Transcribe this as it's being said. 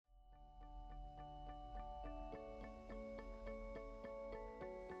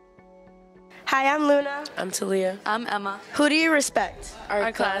Hi, I'm Luna. I'm Talia. I'm Emma. Who do you respect?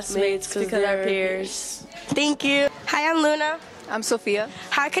 Our classmates because they're our peers. Thank you. Hi, I'm Luna. I'm Sophia.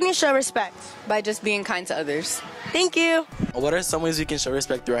 How can you show respect? By just being kind to others. Thank you. What are some ways we can show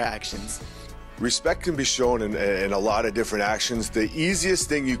respect through our actions? Respect can be shown in a lot of different actions. The easiest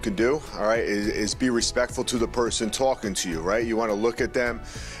thing you can do, all right, is be respectful to the person talking to you, right? You want to look at them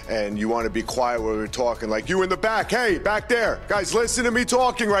and you want to be quiet while we're talking. Like, you in the back, hey, back there. Guys, listen to me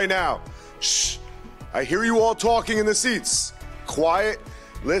talking right now. Shh. I hear you all talking in the seats. Quiet.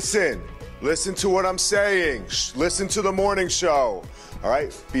 Listen. Listen to what I'm saying. Shh. Listen to the morning show. All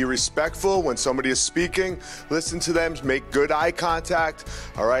right, be respectful when somebody is speaking. Listen to them, make good eye contact.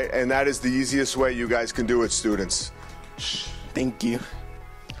 All right, and that is the easiest way you guys can do it, students. Thank you.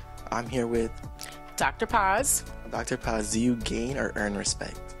 I'm here with Dr. Paz. Dr. Paz. Do you gain or earn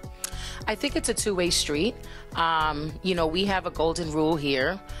respect? I think it's a two-way street. We have a golden rule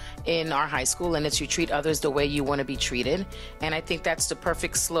here in our high school, and it's you treat others the way you want to be treated. And I think that's the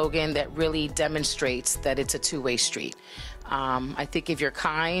perfect slogan that really demonstrates that it's a two-way street. I think if you're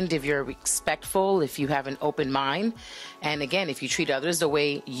kind, if you're respectful, if you have an open mind, and again, if you treat others the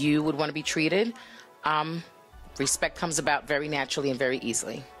way you would want to be treated, respect comes about very naturally and very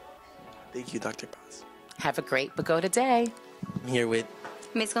easily. Thank you, Dr. Paz. Have a great Bogota day. I'm here with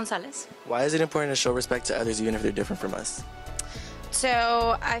Miss Gonzalez. Why is it important to show respect to others even if they're different from us?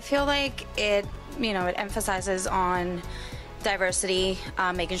 So I feel like it emphasizes on diversity,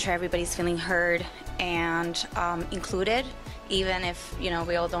 making sure everybody's feeling heard and included, even if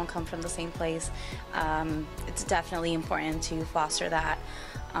we all don't come from the same place. It's definitely important to foster that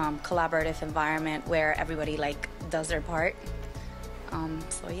collaborative environment where everybody does their part.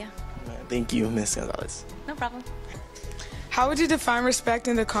 So yeah. Thank you, Miss Gonzalez. No problem. How would you define respect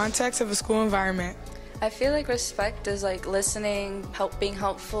in the context of a school environment? I feel like respect is listening, being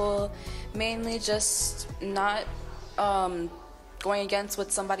helpful, mainly just not going against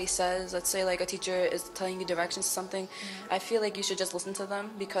what somebody says. Let's say a teacher is telling you directions to something. I feel like you should just listen to them,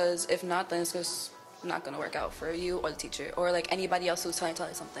 because if not, then it's just not going to work out for you or the teacher or anybody else who's trying to tell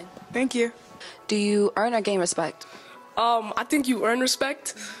you something. Thank you. Do you earn or gain respect? I think you earn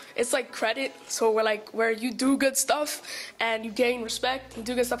respect. It's like credit, so where you do good stuff and you gain respect. You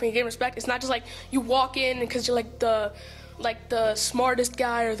do good stuff and you gain respect. It's not just you walk in because you're the smartest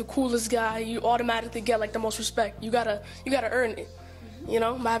guy or the coolest guy. You automatically get the most respect. You gotta earn it.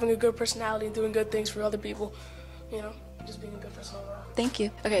 By having a good personality and doing good things for other people. Just being a good person overall. Thank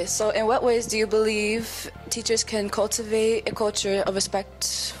you. Okay, so in what ways do you believe teachers can cultivate a culture of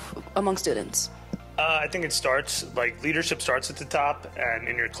respect among students? I think it starts, leadership starts at the top, and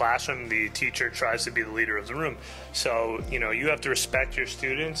in your classroom, the teacher tries to be the leader of the room. So, you have to respect your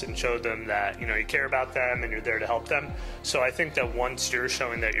students and show them that, you care about them and you're there to help them. So I think that once you're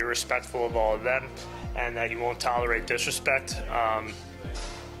showing that you're respectful of all of them and that you won't tolerate disrespect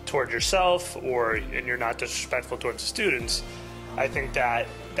toward yourself and you're not disrespectful towards the students, I think that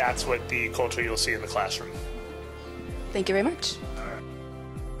that's what the culture you'll see in the classroom. Thank you very much.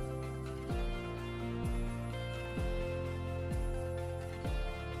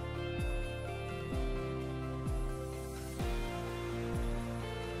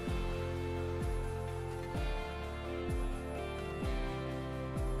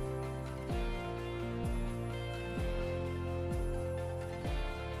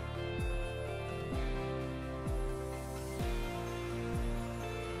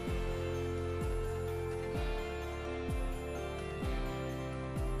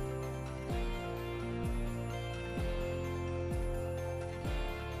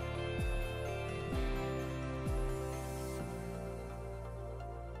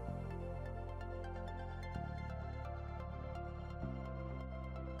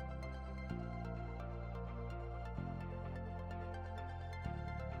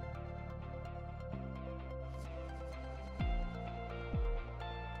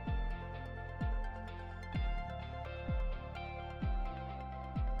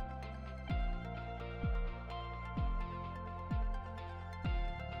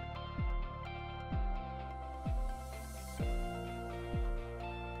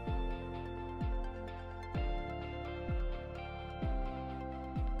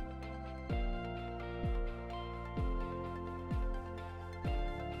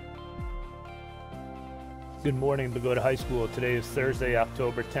 Good morning, Bogota High School. Today is Thursday,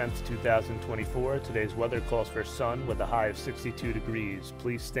 October 10th, 2024. Today's weather calls for sun with a high of 62 degrees.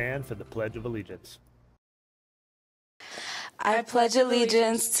 Please stand for the Pledge of Allegiance. I pledge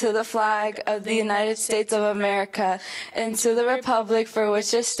allegiance to the flag of the United States of America and to the republic for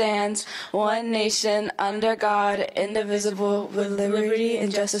which it stands, one nation, under God, indivisible, with liberty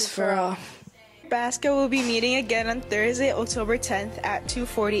and justice for all. Basket will be meeting again on Thursday, October 10th at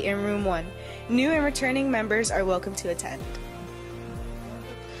 2:40 in Room 1. New and returning members are welcome to attend.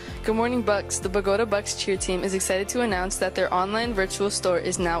 Good morning, Bucks. The Bogota Bucks cheer team is excited to announce that their online virtual store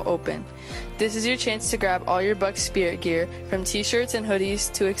is now open. This is your chance to grab all your Bucks spirit gear, from t-shirts and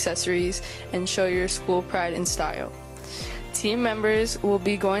hoodies to accessories, and show your school pride and style. Team members will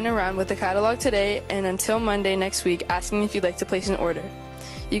be going around with the catalog today and until Monday next week, asking if you'd like to place an order.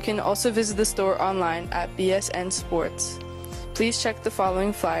 You can also visit the store online at BSN Sports. Please check the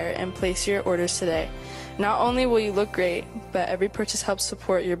following flyer and place your orders today. Not only will you look great, but every purchase helps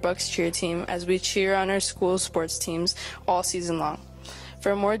support your Bucks cheer team as we cheer on our school sports teams all season long.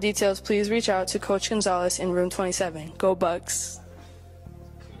 For more details, please reach out to Coach Gonzalez in room 27. Go Bucks!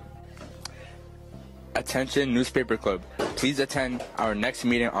 Attention Newspaper Club. Please attend our next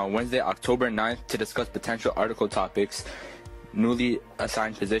meeting on Wednesday, October 9th to discuss potential article topics, newly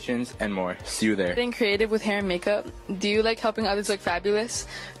assigned positions, and more. See you there. Getting creative with hair and makeup? Do you like helping others look fabulous?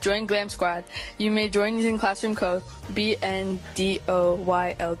 Join Glam Squad. You may join using classroom code BNDOYLK.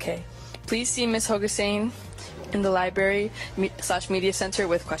 Please see Ms. Hogassane in the library/media center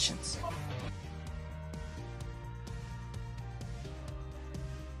with questions.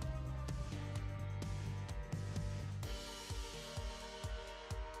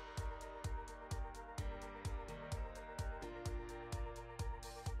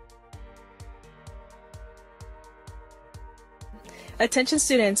 Attention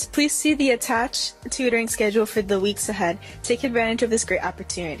students, please see the attached tutoring schedule for the weeks ahead. Take advantage of this great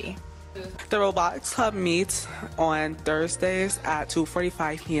opportunity. The Robotics Club meets on Thursdays at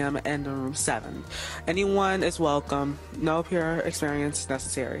 2:45 p.m. in room 7. Anyone is welcome. No peer experience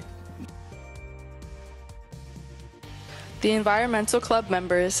necessary. The Environmental Club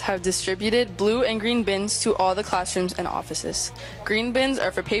members have distributed blue and green bins to all the classrooms and offices. Green bins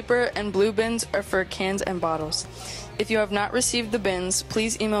are for paper and blue bins are for cans and bottles. If you have not received the bins,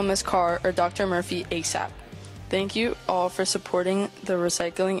 please email Ms. Carr or Dr. Murphy ASAP. Thank you all for supporting the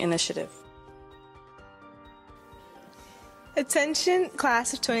recycling initiative. Attention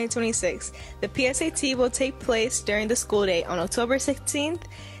class of 2026. The PSAT will take place during the school day on October 16th,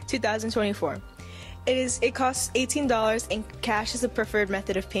 2024. It costs $18 and cash is the preferred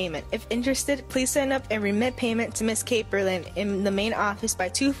method of payment. If interested, please sign up and remit payment to Ms. Kate Berlin in the main office by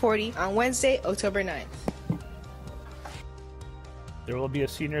 2:40 on Wednesday, October 9th. There will be a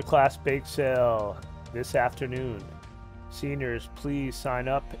senior class bake sale this afternoon. Seniors, please sign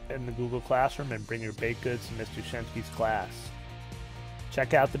up in the Google Classroom and bring your baked goods to Mr. Shensky's class.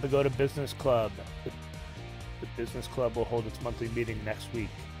 Check out the Bogota Business Club. The Business Club will hold its monthly meeting next week.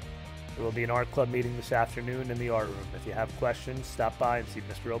 There will be an art club meeting this afternoon in the art room. If you have questions, stop by and see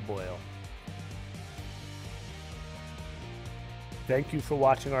Mr. O'Boyle. Thank you for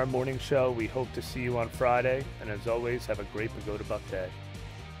watching our morning show. We hope to see you on Friday. And as always, have a great Bogota Buck Day.